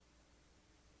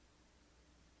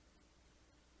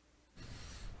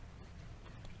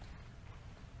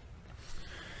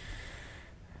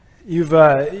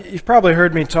You've probably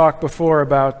heard me talk before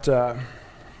about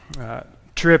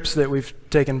trips that we've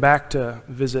taken back to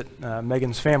visit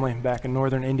Megan's family back in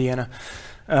northern Indiana.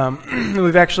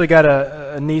 We've actually got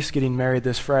a niece getting married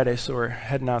this Friday, so we're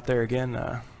heading out there again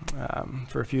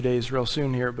for a few days real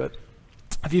soon here. But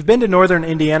if you've been to northern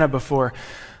Indiana before,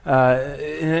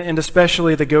 and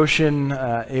especially the Goshen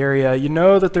area, you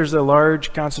know that there's a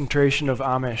large concentration of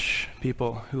Amish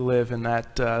people who live in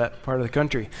that part of the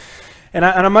country. And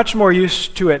I'm much more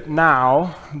used to it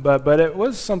now, but it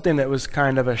was something that was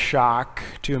kind of a shock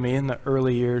to me in the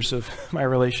early years of my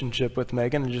relationship with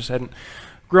Megan. I just hadn't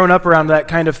grown up around that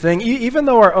kind of thing, even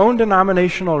though our own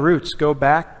denominational roots go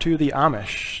back to the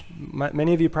Amish.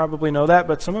 Many of you probably know that,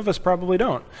 but some of us probably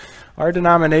don't. Our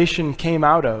denomination came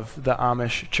out of the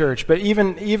Amish church, but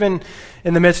even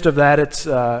in the midst of that, it's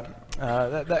that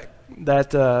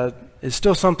is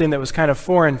still something that was kind of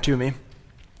foreign to me.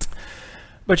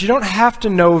 But you don't have to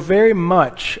know very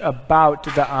much about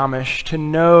the Amish to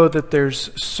know that there's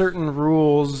certain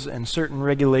rules and certain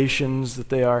regulations that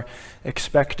they are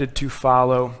expected to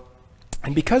follow.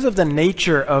 And because of the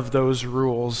nature of those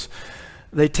rules,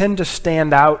 they tend to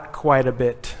stand out quite a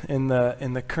bit in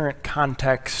the current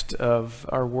context of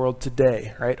our world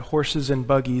today, right? Horses and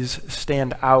buggies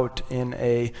stand out in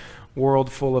a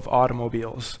world full of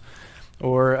automobiles.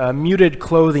 Or muted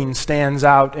clothing stands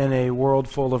out in a world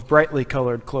full of brightly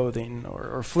colored clothing.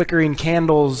 Or flickering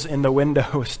candles in the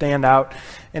window stand out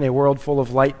in a world full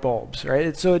of light bulbs,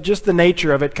 right? So just the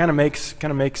nature of it kind of makes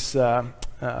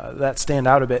that stand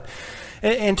out a bit.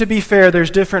 And to be fair, there's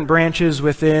different branches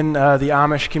within the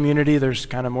Amish community. There's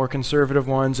kind of more conservative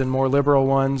ones and more liberal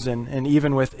ones, and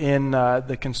even within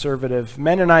the conservative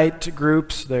Mennonite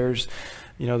groups, there's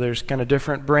kind of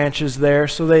different branches there.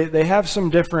 So they have some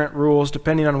different rules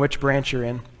depending on which branch you're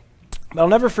in. But I'll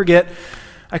never forget,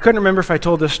 I couldn't remember if I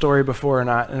told this story before or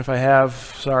not, and if I have,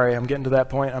 sorry, I'm getting to that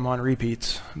point, I'm on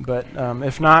repeats. But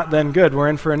if not, then good, we're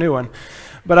in for a new one.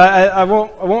 But I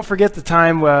won't forget the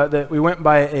time that we went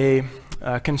by a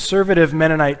conservative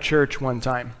Mennonite church one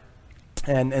time.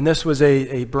 And this was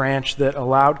a branch that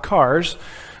allowed cars.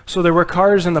 So there were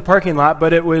cars in the parking lot,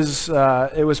 but it was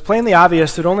plainly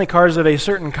obvious that only cars of a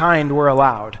certain kind were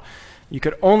allowed. You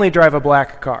could only drive a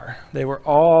black car. They were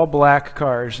all black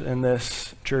cars in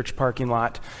this church parking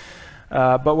lot.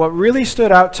 But what really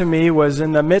stood out to me was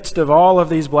in the midst of all of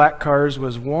these black cars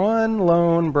was one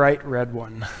lone bright red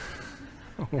one.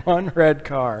 One red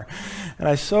car. And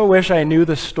I so wish I knew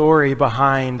the story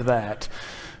behind that.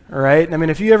 Right? I mean,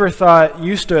 if you ever thought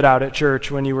you stood out at church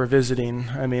when you were visiting,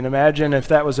 I mean, imagine if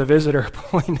that was a visitor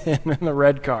pulling in the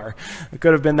red car. It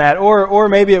could have been that. Or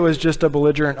maybe it was just a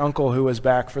belligerent uncle who was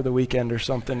back for the weekend or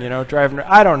something, driving.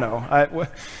 I don't know.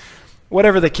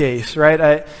 Whatever the case,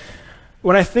 right?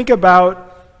 When I think about,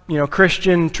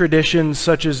 Christian traditions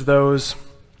such as those,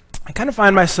 I kind of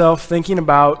find myself thinking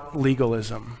about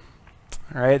legalism.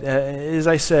 Right? As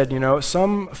I said,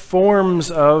 some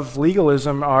forms of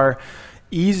legalism are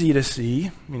easy to see,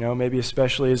 maybe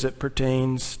especially as it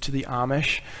pertains to the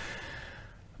Amish.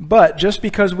 But just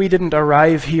because we didn't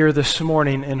arrive here this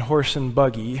morning in horse and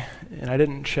buggy, and I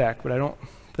didn't check, but I don't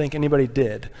think anybody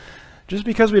did, just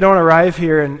because we don't arrive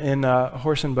here in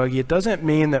horse and buggy, it doesn't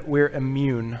mean that we're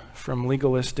immune from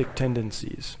legalistic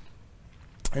tendencies.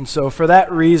 And so for that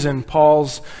reason,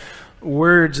 Paul's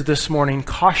words this morning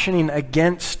cautioning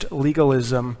against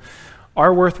legalism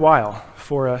are worthwhile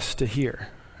for us to hear,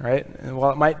 right? And while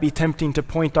it might be tempting to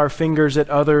point our fingers at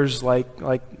others like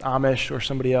Amish or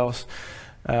somebody else,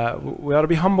 we ought to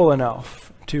be humble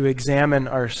enough to examine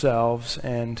ourselves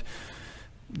and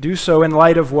do so in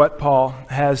light of what Paul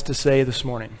has to say this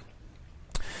morning.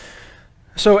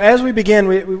 So as we begin,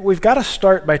 we've got to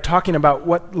start by talking about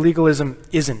what legalism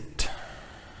isn't.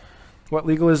 What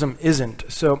legalism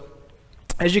isn't. So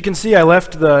as you can see, I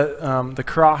left the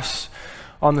cross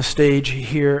on the stage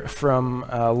here from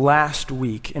last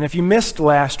week. And if you missed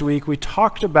last week, we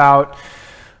talked about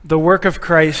the work of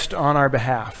Christ on our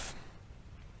behalf.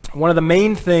 One of the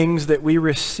main things that we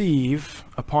receive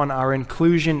upon our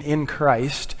inclusion in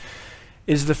Christ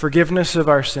is the forgiveness of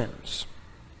our sins.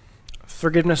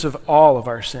 Forgiveness of all of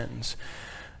our sins.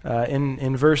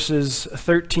 In verses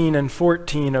 13 and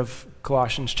 14 of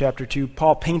Colossians chapter 2,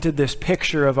 Paul painted this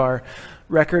picture of our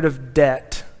record of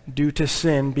debt due to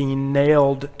sin being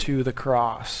nailed to the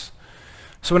cross.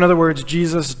 So in other words,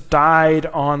 Jesus died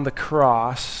on the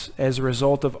cross as a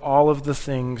result of all of the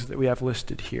things that we have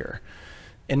listed here.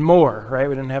 And more, right?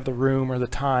 We didn't have the room or the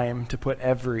time to put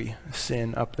every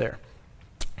sin up there.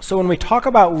 So when we talk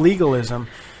about legalism,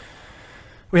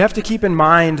 we have to keep in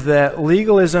mind that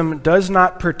legalism does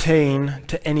not pertain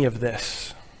to any of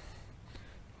this.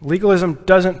 Legalism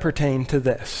doesn't pertain to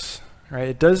this, right?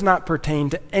 It does not pertain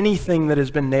to anything that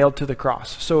has been nailed to the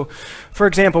cross. So, for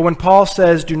example, when Paul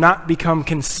says, do not become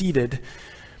conceited,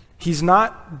 he's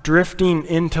not drifting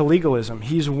into legalism.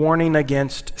 He's warning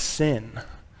against sin.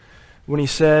 When he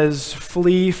says,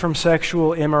 flee from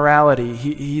sexual immorality,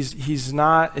 it's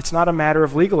not a matter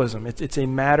of legalism. It's a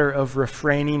matter of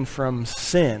refraining from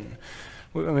sin.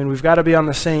 I mean, we've got to be on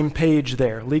the same page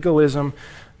there. Legalism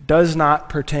does not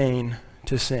pertain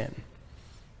to sin.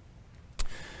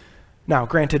 Now,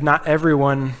 granted, not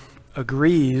everyone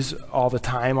agrees all the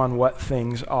time on what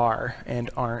things are and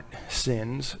aren't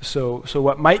sins. So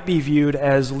what might be viewed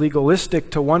as legalistic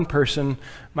to one person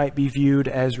might be viewed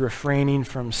as refraining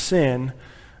from sin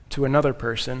to another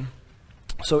person.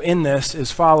 So in this,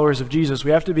 as followers of Jesus,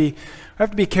 we have to be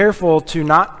careful to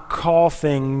not call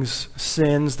things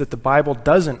sins that the Bible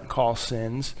doesn't call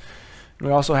sins. And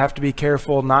we also have to be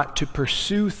careful not to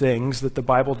pursue things that the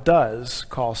Bible does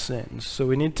call sins. So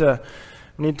we need to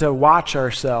watch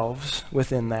ourselves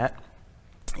within that.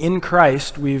 In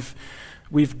Christ, we've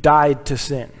died to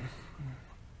sin.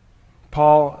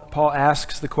 Paul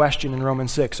asks the question in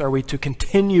Romans 6, are we to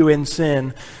continue in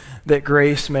sin that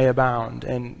grace may abound?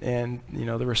 And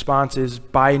the response is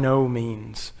by no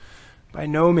means. By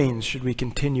no means should we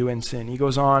continue in sin. He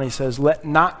goes on, he says, let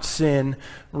not sin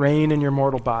reign in your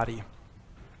mortal body.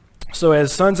 So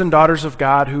as sons and daughters of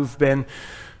God who've been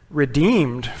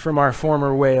redeemed from our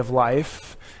former way of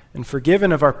life and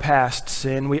forgiven of our past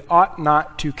sin, we ought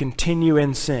not to continue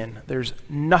in sin. There's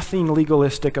nothing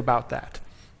legalistic about that.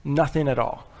 Nothing at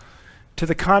all. To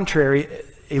the contrary,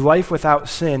 a life without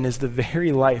sin is the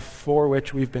very life for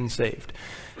which we've been saved.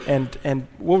 And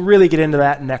we'll really get into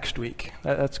that next week.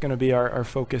 That's going to be our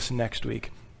focus next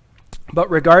week. But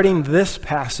regarding this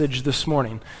passage this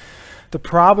morning, the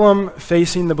problem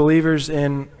facing the believers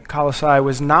in Colossae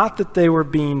was not that they were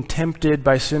being tempted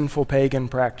by sinful pagan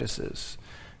practices.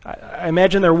 I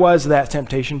imagine there was that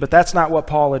temptation, but that's not what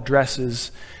Paul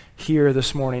addresses here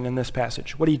this morning in this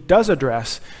passage. What he does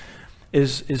address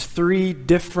is three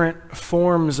different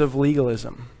forms of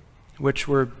legalism, which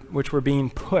were being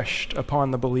pushed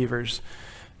upon the believers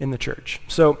in the church.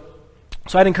 So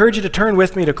I'd encourage you to turn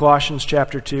with me to Colossians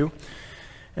chapter 2.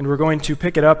 And we're going to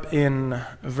pick it up in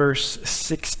verse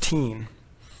 16.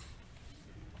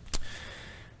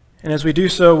 And as we do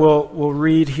so, we'll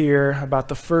read here about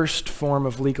the first form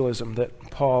of legalism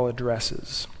that Paul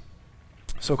addresses.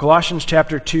 So Colossians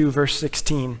chapter 2, verse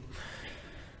 16.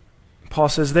 Paul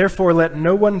says, therefore let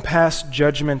no one pass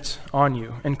judgment on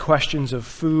you in questions of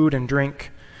food and drink,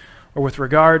 or with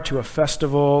regard to a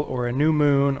festival, or a new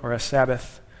moon, or a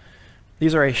Sabbath.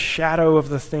 These are a shadow of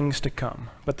the things to come,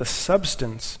 but the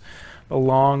substance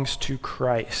belongs to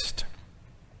Christ.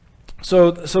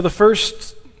 So the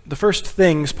first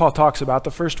things Paul talks about, the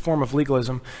first form of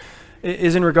legalism,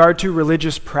 is in regard to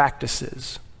religious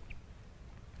practices.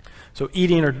 So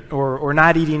eating or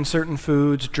not eating certain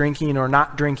foods, drinking or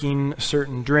not drinking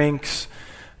certain drinks,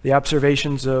 the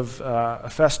observations of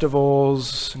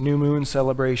festivals, new moon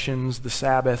celebrations, the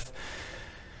Sabbath.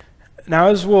 Now,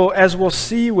 as we'll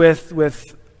see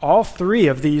with all three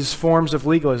of these forms of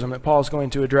legalism that Paul is going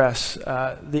to address,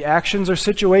 the actions or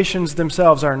situations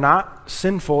themselves are not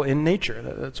sinful in nature.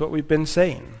 That's what we've been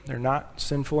saying. They're not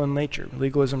sinful in nature.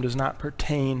 Legalism does not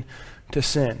pertain to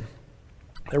sin.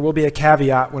 There will be a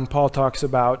caveat when Paul talks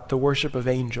about the worship of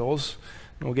angels,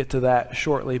 and we'll get to that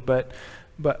shortly, but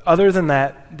other than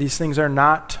that, these things are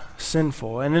not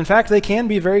sinful. And in fact, they can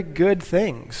be very good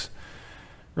things.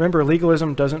 Remember,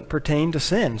 legalism doesn't pertain to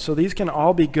sin, so these can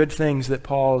all be good things that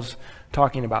Paul's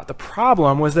talking about. The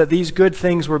problem was that these good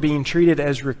things were being treated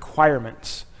as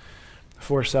requirements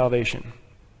for salvation.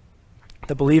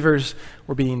 The believers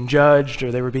were being judged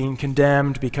or they were being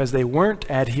condemned because they weren't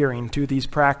adhering to these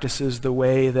practices the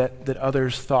way that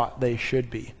others thought they should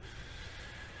be.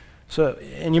 So,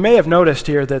 and you may have noticed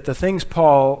here that the things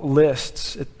Paul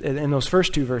lists in those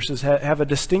first two verses have a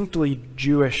distinctly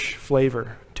Jewish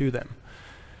flavor to them.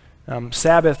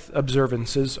 Sabbath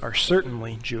observances are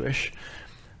certainly Jewish,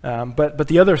 but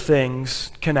the other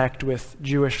things connect with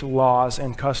Jewish laws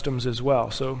and customs as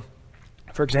well. So,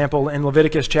 for example, in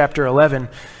Leviticus chapter 11,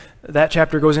 that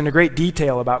chapter goes into great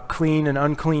detail about clean and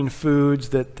unclean foods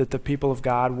that the people of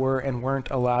God were and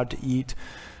weren't allowed to eat.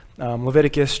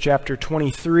 Leviticus chapter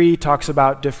 23 talks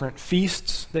about different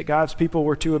feasts that God's people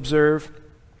were to observe.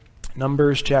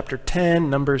 Numbers chapter 10,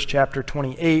 Numbers chapter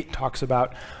 28 talks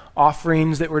about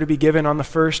offerings that were to be given on the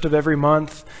first of every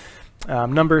month.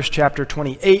 Numbers chapter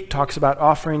 28 talks about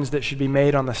offerings that should be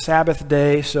made on the Sabbath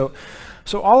day. So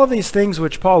all of these things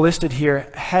which Paul listed here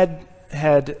had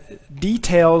had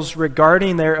details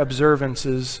regarding their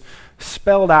observances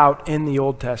spelled out in the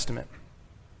Old Testament.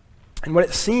 And what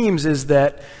it seems is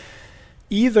that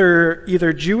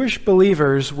either Jewish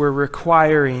believers were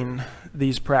requiring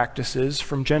these practices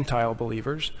from Gentile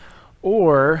believers,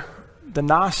 or the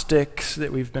Gnostics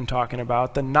that we've been talking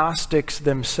about, the Gnostics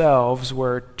themselves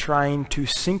were trying to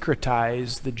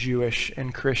syncretize the Jewish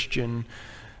and Christian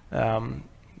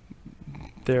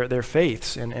their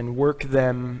faiths and work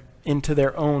them into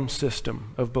their own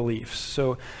system of beliefs.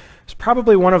 So it's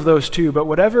probably one of those two, but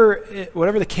whatever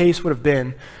the case would have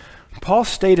been, Paul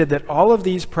stated that all of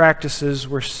these practices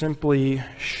were simply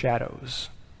shadows.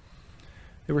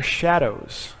 They were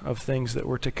shadows of things that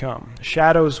were to come,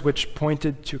 shadows which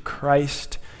pointed to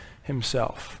Christ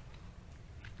himself.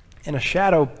 And a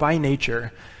shadow by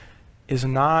nature is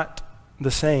not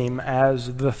the same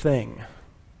as the thing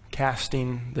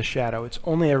casting the shadow. It's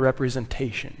only a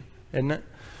representation, isn't it?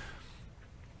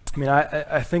 I mean,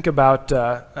 I think about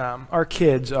our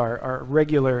kids are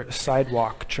regular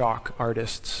sidewalk chalk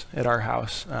artists at our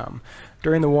house.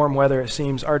 During the warm weather, it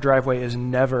seems our driveway is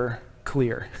never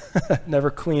clear,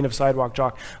 never clean of sidewalk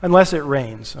chalk, unless it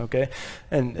rains, okay?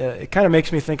 And it kind of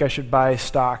makes me think I should buy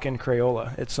stock in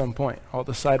Crayola at some point, all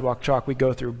the sidewalk chalk we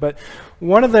go through. But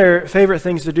one of their favorite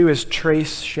things to do is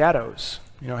trace shadows.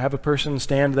 You know, have a person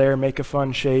stand there, make a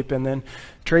fun shape, and then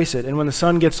trace it. And when the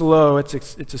sun gets low, it's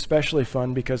especially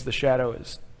fun because the shadow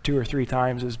is 2 or 3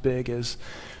 times as big as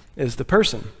the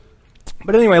person.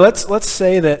 But anyway, let's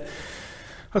say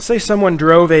someone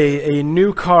drove a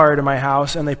new car to my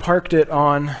house and they parked it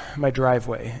on my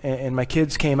driveway, and my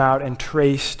kids came out and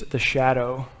traced the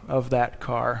shadow of that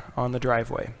car on the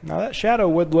driveway. Now that shadow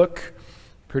would look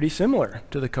pretty similar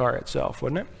to the car itself,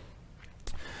 wouldn't it?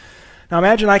 Now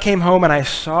imagine I came home and I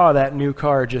saw that new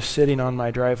car just sitting on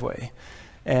my driveway.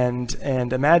 And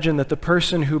imagine that the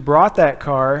person who brought that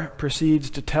car proceeds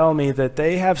to tell me that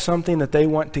they have something that they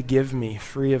want to give me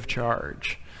free of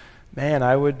charge. Man,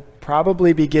 I would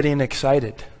probably be getting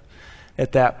excited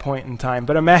at that point in time.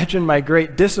 But imagine my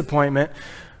great disappointment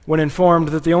when informed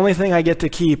that the only thing I get to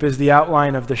keep is the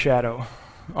outline of the shadow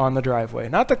on the driveway.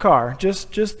 Not the car,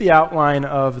 just the outline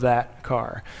of that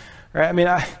car. Right? I mean,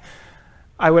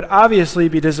 I would obviously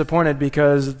be disappointed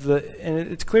because and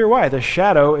it's clear why. The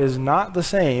shadow is not the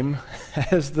same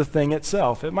as the thing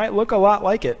itself. It might look a lot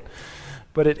like it,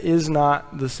 but it is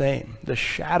not the same. The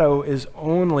shadow is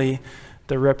only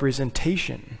the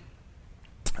representation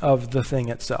of the thing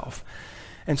itself.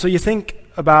 And so you think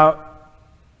about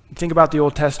the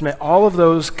Old Testament, all of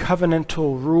those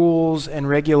covenantal rules and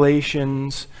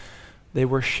regulations, they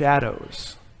were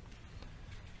shadows.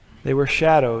 They were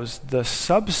shadows. The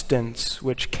substance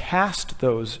which cast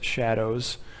those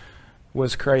shadows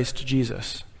was Christ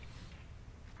Jesus.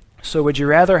 So would you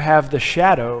rather have the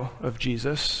shadow of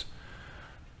Jesus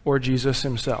or Jesus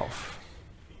himself?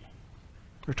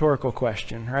 Rhetorical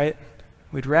question, right?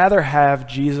 We'd rather have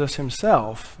Jesus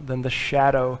himself than the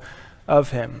shadow of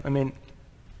him. I mean,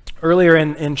 earlier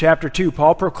in chapter 2,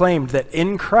 Paul proclaimed that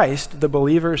in Christ the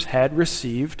believers had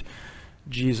received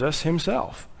Jesus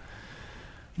himself.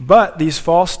 But these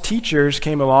false teachers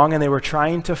came along and they were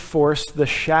trying to force the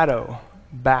shadow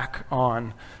back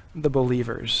on the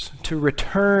believers. To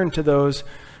return to those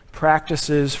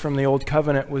practices from the Old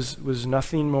Covenant was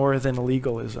nothing more than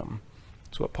legalism.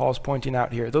 That's what Paul's pointing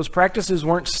out here. Those practices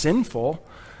weren't sinful,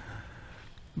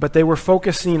 but they were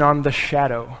focusing on the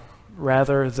shadow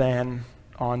rather than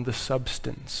on the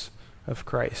substance of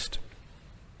Christ.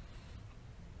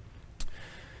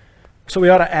 So we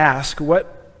ought to ask,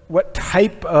 what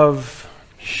type of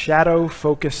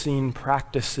shadow-focusing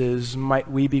practices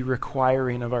might we be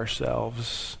requiring of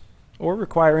ourselves or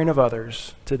requiring of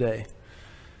others today?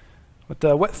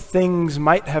 What things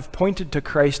might have pointed to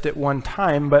Christ at one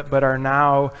time, but are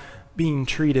now being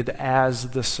treated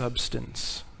as the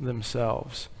substance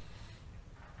themselves?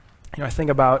 You know, I think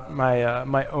about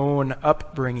my own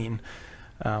upbringing.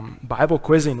 Bible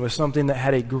quizzing was something that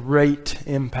had a great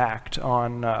impact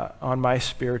on my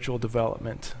spiritual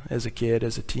development as a kid,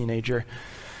 as a teenager.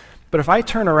 But if I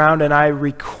turn around and I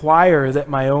require that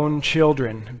my own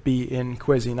children be in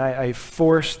quizzing, I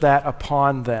force that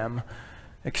upon them,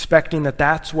 expecting that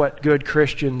that's what good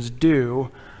Christians do,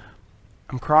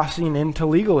 I'm crossing into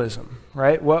legalism,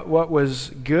 right? What was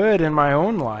good in my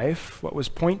own life, what was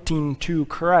pointing to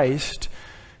Christ,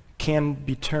 can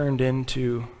be turned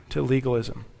into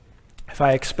legalism. If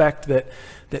I expect that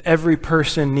every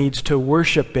person needs to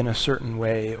worship in a certain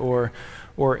way, or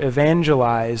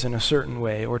evangelize in a certain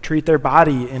way, or treat their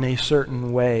body in a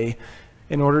certain way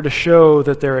in order to show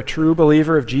that they're a true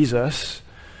believer of Jesus,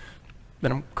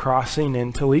 then I'm crossing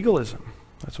into legalism.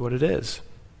 That's what it is.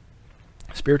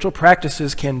 Spiritual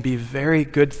practices can be very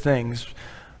good things,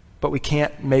 but we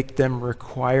can't make them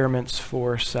requirements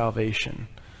for salvation.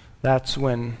 That's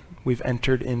when we've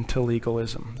entered into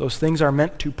legalism. Those things are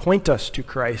meant to point us to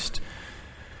Christ,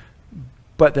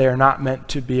 but they are not meant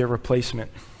to be a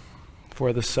replacement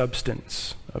for the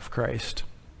substance of Christ.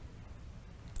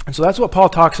 And so that's what Paul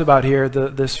talks about here,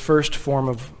 this first form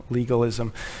of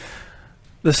legalism.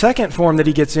 The second form that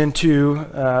he gets into,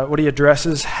 what he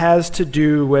addresses, has to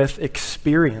do with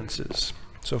experiences.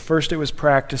 So first it was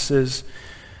practices,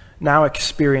 now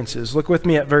experiences. Look with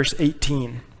me at verse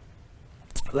 18.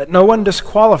 Let no one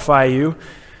disqualify you,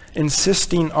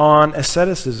 insisting on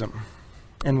asceticism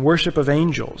and worship of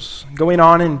angels, going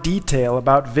on in detail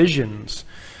about visions,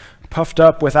 puffed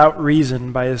up without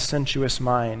reason by his sensuous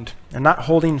mind, and not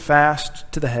holding fast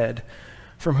to the head,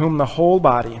 from whom the whole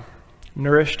body,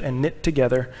 nourished and knit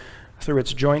together through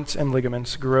its joints and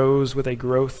ligaments, grows with a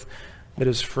growth that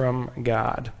is from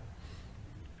God.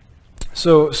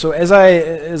 So as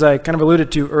I kind of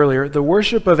alluded to earlier, the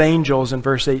worship of angels in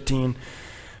verse 18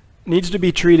 needs to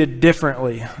be treated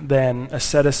differently than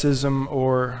asceticism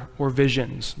or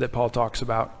visions that Paul talks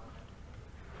about.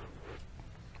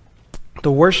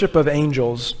 The worship of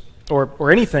angels, or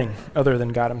anything other than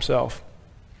God himself,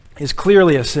 is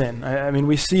clearly a sin. I mean,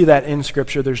 we see that in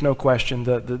Scripture, there's no question.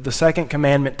 The second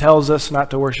commandment tells us not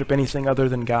to worship anything other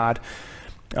than God.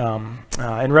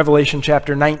 In Revelation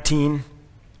chapter 19,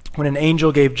 when an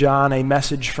angel gave John a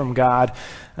message from God,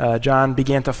 John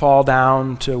began to fall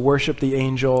down to worship the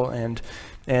angel, and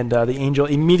the angel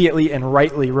immediately and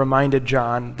rightly reminded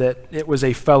John that it was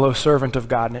a fellow servant of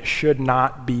God and it should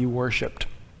not be worshipped.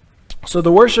 So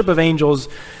the worship of angels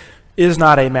is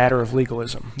not a matter of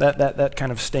legalism. That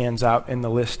kind of stands out in the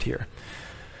list here.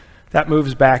 That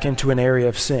moves back into an area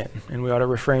of sin, and we ought to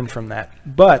refrain from that.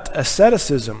 But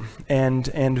asceticism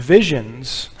and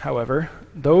visions, however,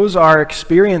 those are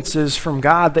experiences from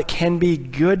God that can be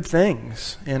good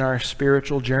things in our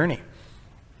spiritual journey.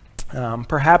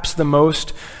 Perhaps the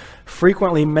most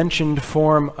frequently mentioned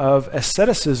form of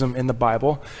asceticism in the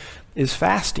Bible is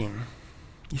fasting.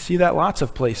 You see that lots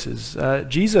of places.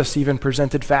 Jesus even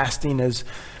presented fasting as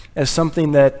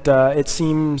something that it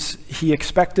seems he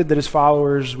expected that his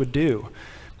followers would do.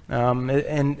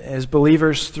 And as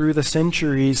believers through the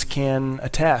centuries can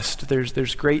attest,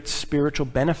 there's great spiritual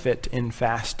benefit in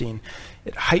fasting.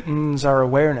 It heightens our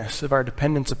awareness of our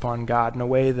dependence upon God in a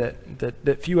way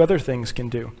that few other things can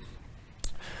do.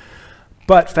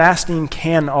 But fasting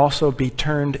can also be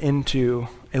turned into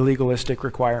a legalistic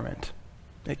requirement.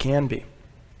 It can be.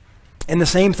 And the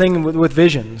same thing with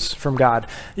visions from God.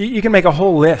 You can make a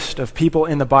whole list of people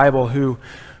in the Bible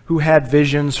who had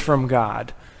visions from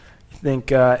God.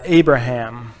 Think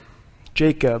Abraham,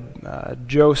 Jacob,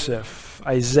 Joseph,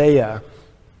 Isaiah,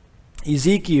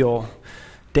 Ezekiel,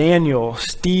 Daniel,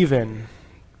 Stephen,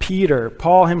 Peter,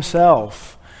 Paul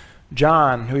himself,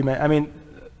 John,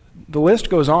 the list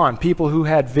goes on. People who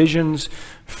had visions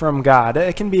from God.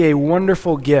 It can be a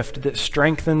wonderful gift that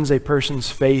strengthens a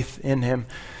person's faith in him.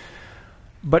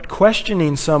 But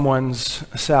questioning someone's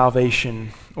salvation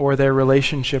or their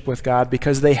relationship with God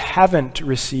because they haven't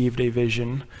received a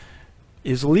vision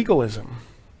is legalism.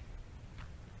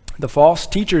 The false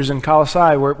teachers in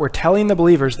Colossae were telling the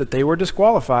believers that they were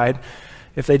disqualified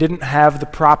if they didn't have the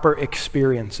proper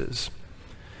experiences.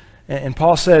 And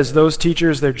Paul says those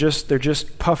teachers, they're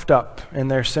just puffed up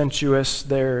and they're sensuous,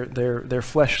 they're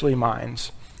fleshly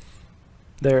minds.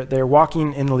 They're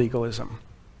walking in legalism.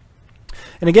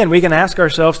 And again, we can ask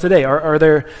ourselves today, are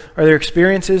there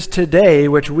experiences today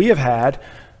which we have had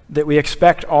that we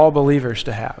expect all believers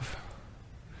to have?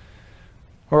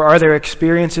 Or are there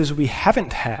experiences we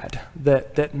haven't had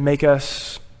that make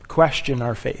us question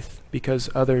our faith because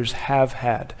others have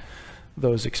had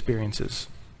those experiences?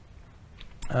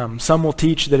 Some will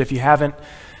teach that if you haven't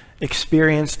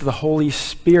experienced the Holy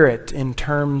Spirit in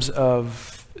terms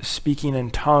of speaking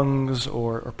in tongues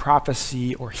or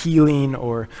prophecy or healing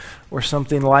or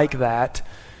something like that,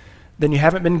 then you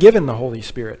haven't been given the Holy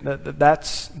Spirit.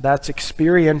 That's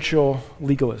experiential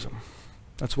legalism.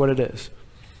 That's what it is.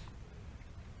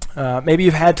 Maybe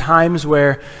you've had times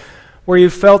where you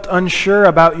felt unsure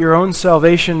about your own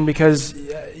salvation because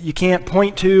you can't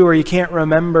point to or you can't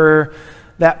remember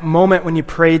that moment when you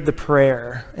prayed the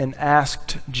prayer and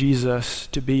asked Jesus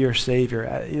to be your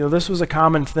Savior. This was a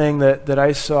common thing that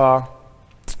I saw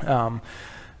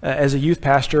as a youth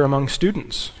pastor among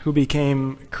students who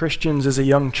became Christians as a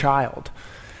young child,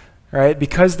 right?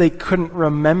 Because they couldn't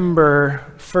remember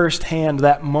firsthand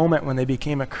that moment when they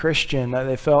became a Christian,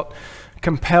 they felt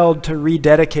compelled to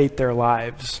rededicate their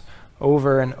lives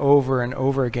over and over and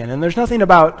over again. And there's nothing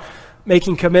about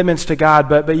making commitments to God,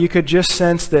 but you could just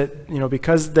sense that,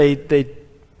 because they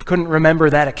couldn't remember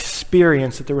that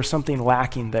experience, that there was something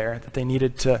lacking there, that they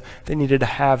needed to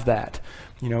have that.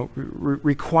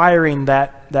 Requiring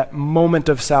that moment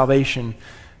of salvation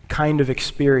kind of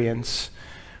experience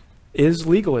is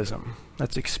legalism.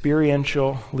 That's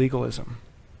experiential legalism.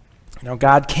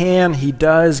 God He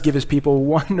does give his people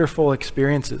wonderful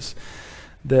experiences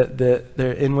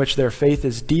in which their faith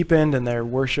is deepened and their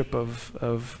worship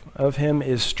of him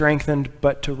is strengthened,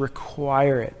 but to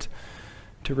require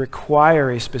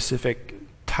a specific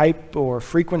type or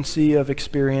frequency of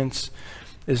experience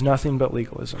is nothing but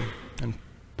legalism. And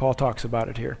Paul talks about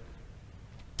it here.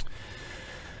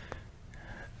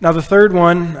 Now the third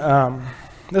one,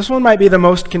 this one might be the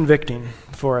most convicting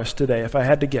for us today, if I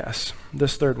had to guess.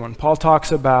 This third one. Paul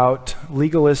talks about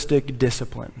legalistic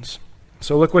disciplines.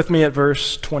 So look with me at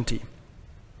verse 20.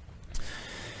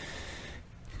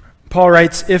 Paul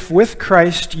writes, "If with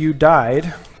Christ you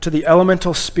died to the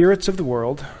elemental spirits of the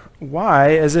world,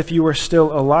 why, as if you were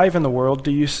still alive in the world,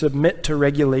 do you submit to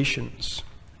regulations?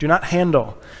 Do not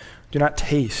handle, do not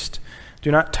taste,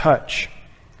 do not touch,"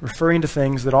 referring to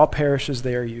things that all perish as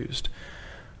they are used,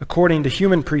 according to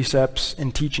human precepts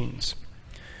and teachings.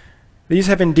 These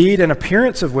have indeed an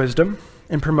appearance of wisdom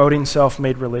in promoting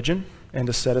self-made religion and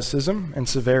asceticism and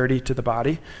severity to the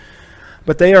body,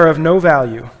 but they are of no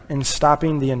value in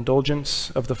stopping the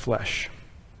indulgence of the flesh.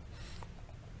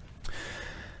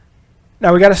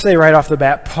 Now we got to say right off the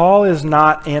bat, Paul is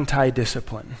not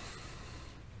anti-discipline.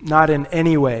 Not in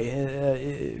any way.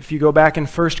 If you go back in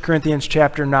 1 Corinthians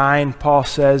chapter 9, Paul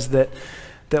says that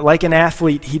like an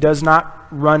athlete, he does not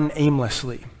run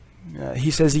aimlessly.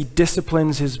 He says he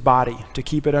disciplines his body to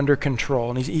keep it under control.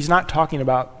 And he's not talking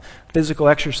about physical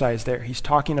exercise there. He's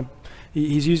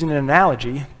using an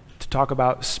analogy to talk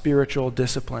about spiritual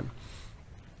discipline.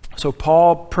 So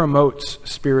Paul promotes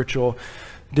spiritual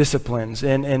disciplines.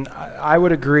 And I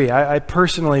would agree. I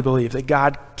personally believe that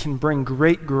God can bring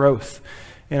great growth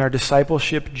in our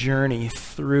discipleship journey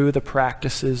through the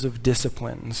practices of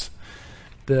disciplines.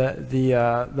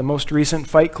 The most recent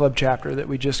Fight Club chapter that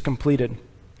we just completed,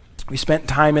 we spent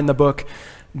time in the book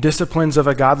Disciplines of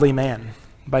a Godly Man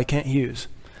by Kent Hughes.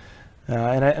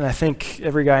 And I think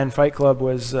every guy in Fight Club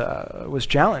was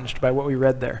challenged by what we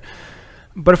read there.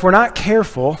 But if we're not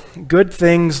careful, good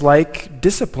things like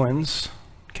disciplines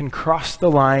can cross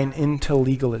the line into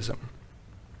legalism.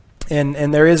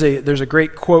 And there's a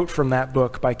great quote from that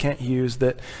book by Kent Hughes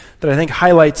that I think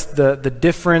highlights the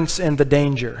difference and the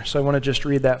danger. So I want to just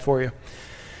read that for you.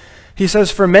 He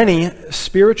says, "For many,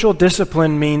 spiritual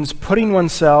discipline means putting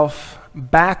oneself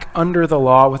back under the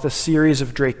law with a series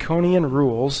of draconian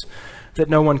rules that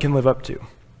no one can live up to.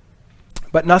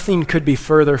 But nothing could be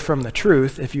further from the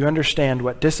truth if you understand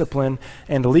what discipline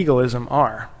and legalism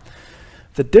are.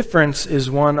 The difference is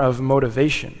one of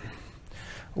motivation.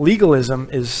 Legalism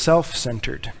is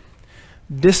self-centered.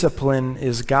 Discipline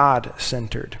is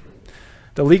God-centered.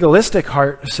 The legalistic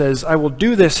heart says, I will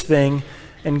do this thing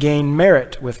and gain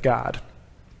merit with God.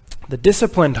 The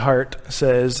disciplined heart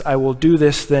says, I will do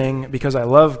this thing because I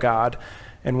love God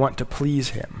and want to please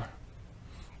him."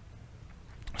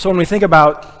 So when we think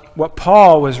about what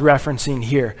Paul was referencing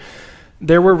here,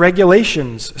 there were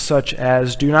regulations such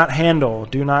as do not handle,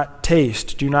 do not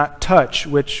taste, do not touch,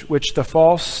 which the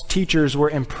false teachers were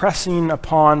impressing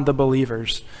upon the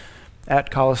believers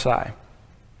at Colossae.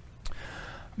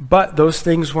 But those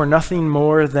things were nothing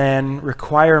more than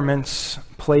requirements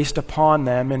placed upon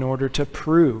them in order to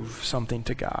prove something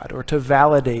to God or to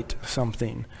validate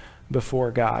something before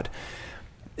God.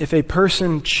 If a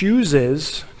person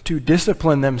chooses to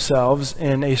discipline themselves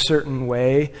in a certain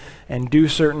way and do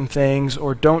certain things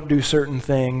or don't do certain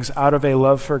things out of a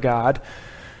love for God,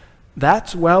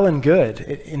 that's well and good.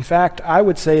 In fact, I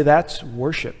would say that's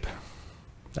worship.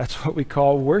 That's what we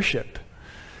call worship.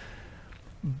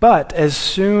 But as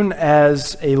soon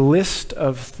as a list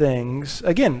of things,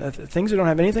 again, things that don't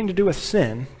have anything to do with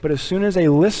sin, but as soon as a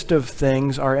list of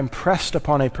things are impressed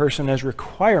upon a person as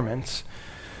requirements,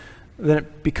 then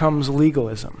it becomes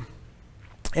legalism.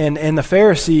 And the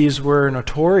Pharisees were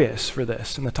notorious for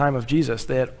this in the time of Jesus.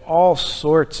 They had all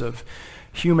sorts of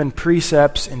human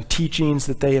precepts and teachings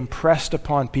that they impressed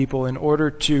upon people in order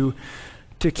to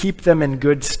keep them in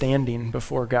good standing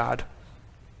before God.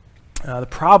 The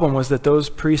problem was that those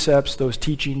precepts, those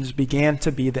teachings began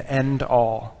to be the end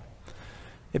all.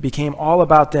 It became all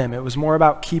about them. It was more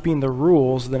about keeping the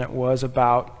rules than it was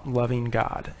about loving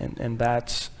God. And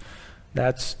that's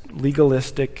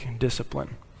legalistic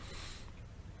discipline.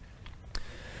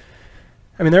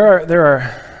 I mean, there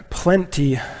are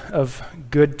plenty of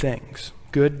good things,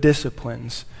 good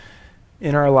disciplines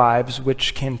in our lives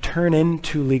which can turn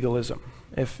into legalism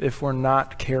if we're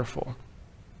not careful.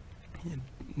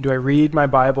 Do I read my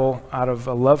Bible out of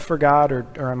a love for God,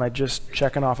 or am I just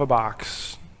checking off a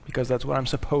box because that's what I'm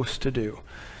supposed to do?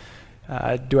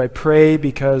 Do I pray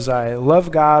because I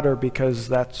love God, or because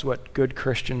that's what good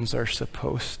Christians are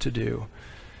supposed to do?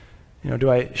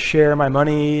 Do I share my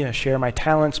money, share my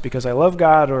talents because I love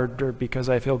God, or because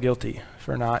I feel guilty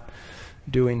for not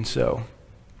doing so?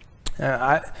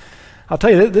 I'll tell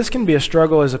you, this can be a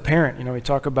struggle as a parent. We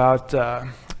talk about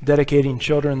dedicating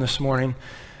children this morning.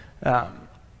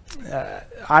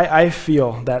 I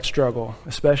feel that struggle,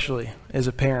 especially as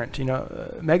a parent.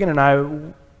 Megan and I,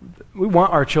 we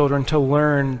want our children to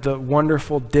learn the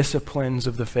wonderful disciplines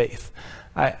of the faith.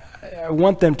 I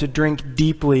want them to drink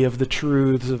deeply of the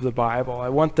truths of the Bible. I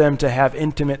want them to have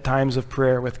intimate times of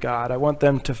prayer with God. I want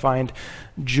them to find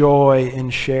joy in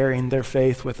sharing their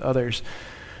faith with others.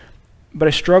 But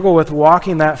I struggle with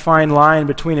walking that fine line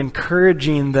between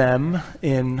encouraging them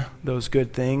in those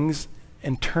good things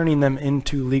and turning them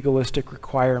into legalistic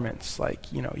requirements,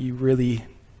 like, you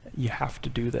have to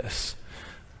do this.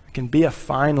 It can be a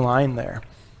fine line there.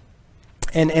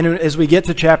 And as we get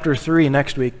to chapter 3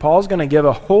 next week, Paul's going to give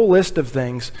a whole list of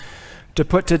things to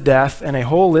put to death and a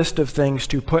whole list of things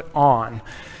to put on.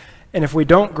 And if we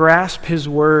don't grasp his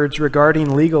words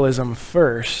regarding legalism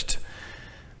first,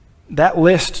 that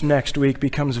list next week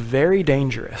becomes very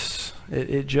dangerous.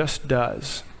 It just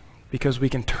does. Because we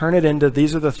can turn it into,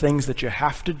 these are the things that you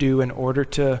have to do in order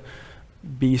to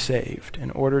be saved,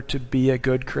 in order to be a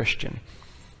good Christian.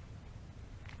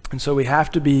 And so we have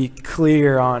to be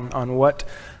clear on what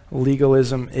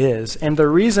legalism is. And the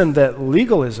reason that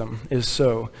legalism is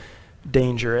so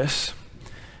dangerous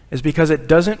is because it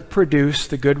doesn't produce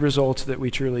the good results that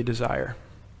we truly desire.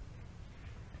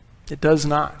 It does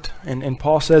not. And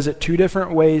Paul says it two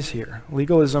different ways here.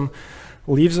 Legalism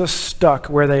leaves us stuck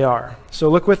where they are. So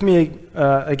look with me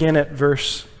again at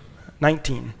verse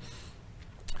 19.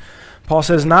 Paul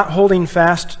says, not holding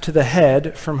fast to the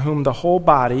head, from whom the whole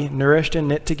body, nourished and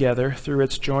knit together through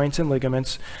its joints and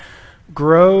ligaments,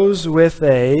 grows with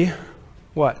a,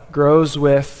 what? Grows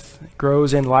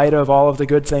in light of all of the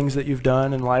good things that you've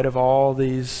done, in light of all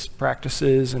these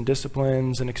practices and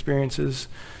disciplines and experiences.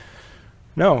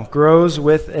 No, grows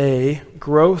with a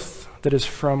growth that is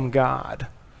from God.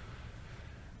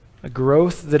 A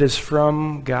growth that is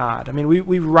from God. I mean,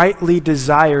 we rightly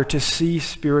desire to see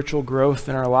spiritual growth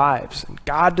in our lives. And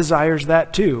God desires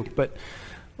that too, but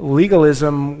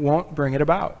legalism won't bring it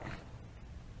about.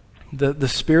 The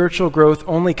spiritual growth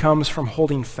only comes from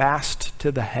holding fast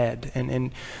to the head.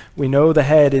 And we know the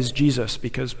head is Jesus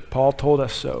because Paul told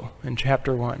us so in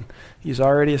chapter 1. He's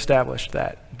already established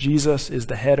that. Jesus is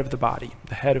the head of the body,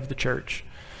 the head of the church.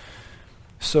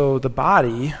 So the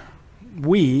body,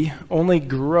 we only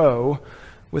grow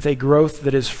with a growth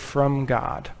that is from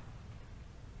God.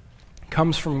 It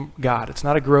comes from God. It's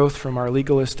not a growth from our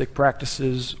legalistic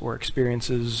practices or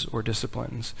experiences or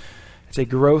disciplines. It's a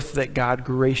growth that God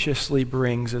graciously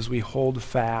brings as we hold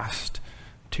fast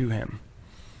to him.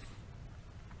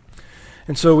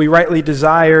 And so we rightly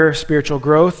desire spiritual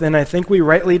growth, and I think we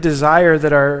rightly desire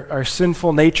that our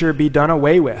sinful nature be done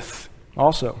away with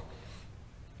also.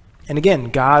 And again,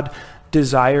 God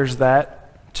desires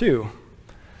that too.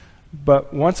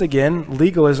 But once again,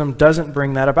 legalism doesn't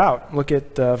bring that about. Look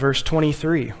at verse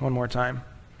 23 one more time.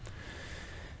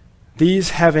 These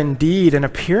have indeed an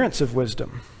appearance of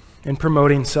wisdom in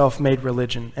promoting self-made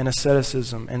religion and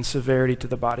asceticism and severity to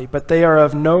the body, but they are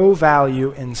of no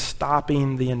value in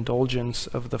stopping the indulgence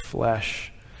of the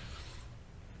flesh.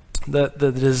 The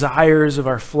desires of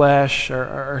our flesh,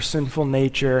 our sinful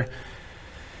nature,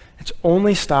 it's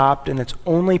only stopped and it's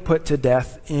only put to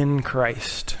death in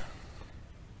Christ.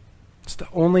 It's the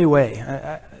only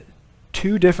way.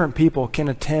 Two different people can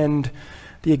attend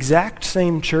the exact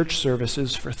same church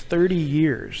services for 30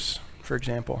 years, for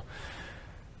example.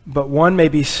 But one may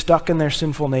be stuck in their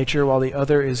sinful nature while the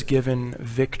other is given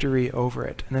victory over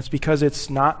it. And that's because it's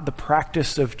not the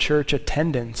practice of church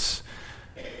attendance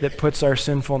that puts our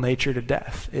sinful nature to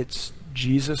death. It's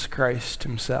Jesus Christ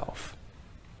himself.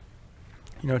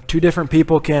 Two different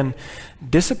people can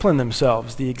discipline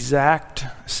themselves the exact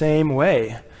same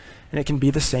way. And it can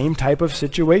be the same type of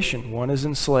situation. One is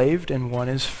enslaved and one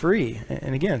is free.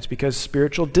 And again, it's because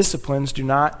spiritual disciplines do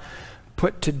not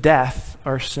put to death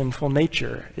our sinful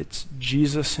nature. It's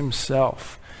Jesus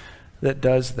himself that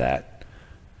does that.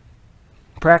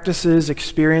 Practices,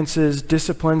 experiences,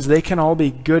 disciplines, they can all be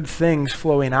good things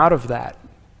flowing out of that,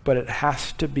 but it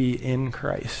has to be in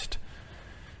Christ.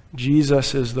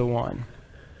 Jesus is the one.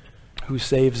 who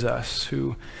saves us,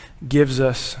 who gives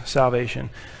us salvation.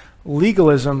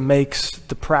 Legalism makes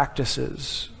the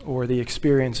practices or the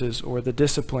experiences or the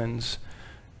disciplines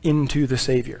into the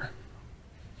Savior.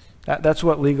 That's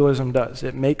what legalism does.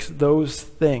 It makes those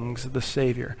things the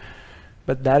Savior.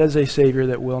 But that is a Savior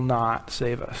that will not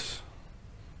save us.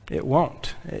 It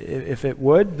won't. If it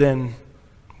would, then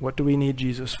what do we need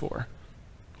Jesus for?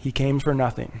 He came for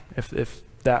nothing, if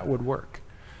that would work.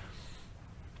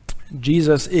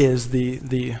 Jesus is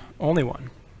the only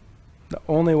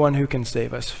one who can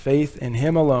save us. Faith in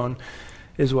him alone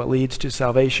is what leads to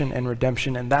salvation and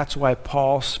redemption, and that's why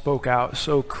Paul spoke out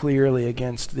so clearly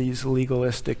against these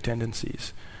legalistic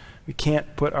tendencies. We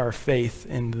can't put our faith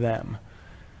in them.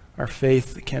 Our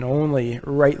faith can only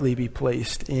rightly be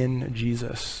placed in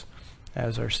Jesus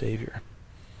as our Savior.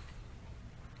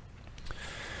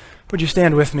 Would you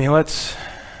stand with me? Let's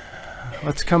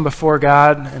come before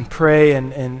God and pray,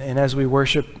 and as we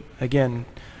worship, again,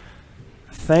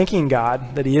 thanking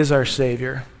God that he is our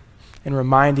Savior and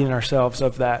reminding ourselves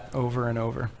of that over and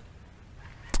over.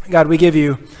 God, we give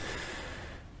you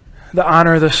the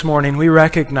honor this morning. We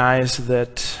recognize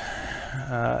that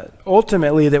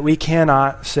ultimately that we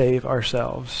cannot save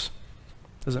ourselves.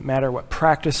 Doesn't matter what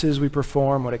practices we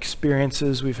perform, what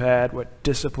experiences we've had, what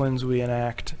disciplines we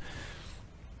enact.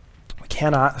 We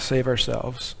cannot save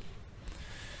ourselves.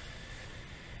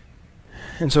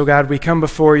 And so, God, we come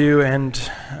before you and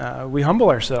we humble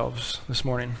ourselves this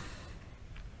morning.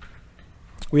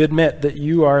 We admit that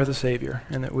you are the Savior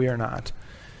and that we are not.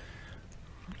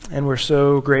 And we're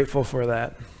so grateful for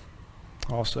that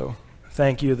also.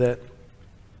 Thank you that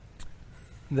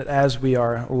as we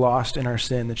are lost in our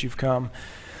sin, that you've come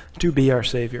to be our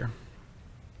Savior.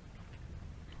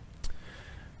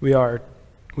 We are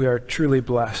truly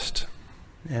blessed.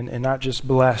 And not just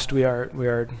blessed, we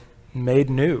are made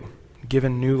new,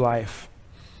 given new life.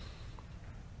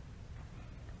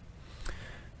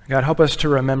 God, help us to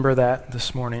remember that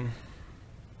this morning.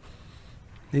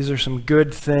 These are some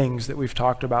good things that we've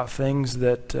talked about, things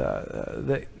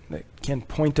that can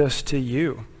point us to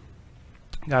you,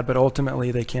 God, but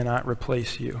ultimately they cannot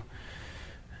replace you.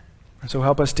 And so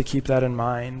help us to keep that in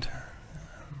mind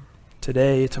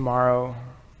today, tomorrow,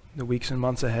 the weeks and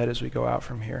months ahead as we go out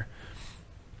from here,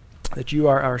 that you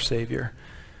are our Savior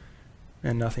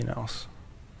and nothing else.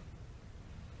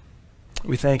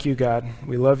 We thank you, God.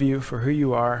 We love you for who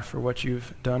you are, for what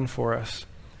you've done for us.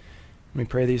 We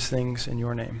pray these things in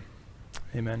your name.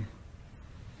 Amen.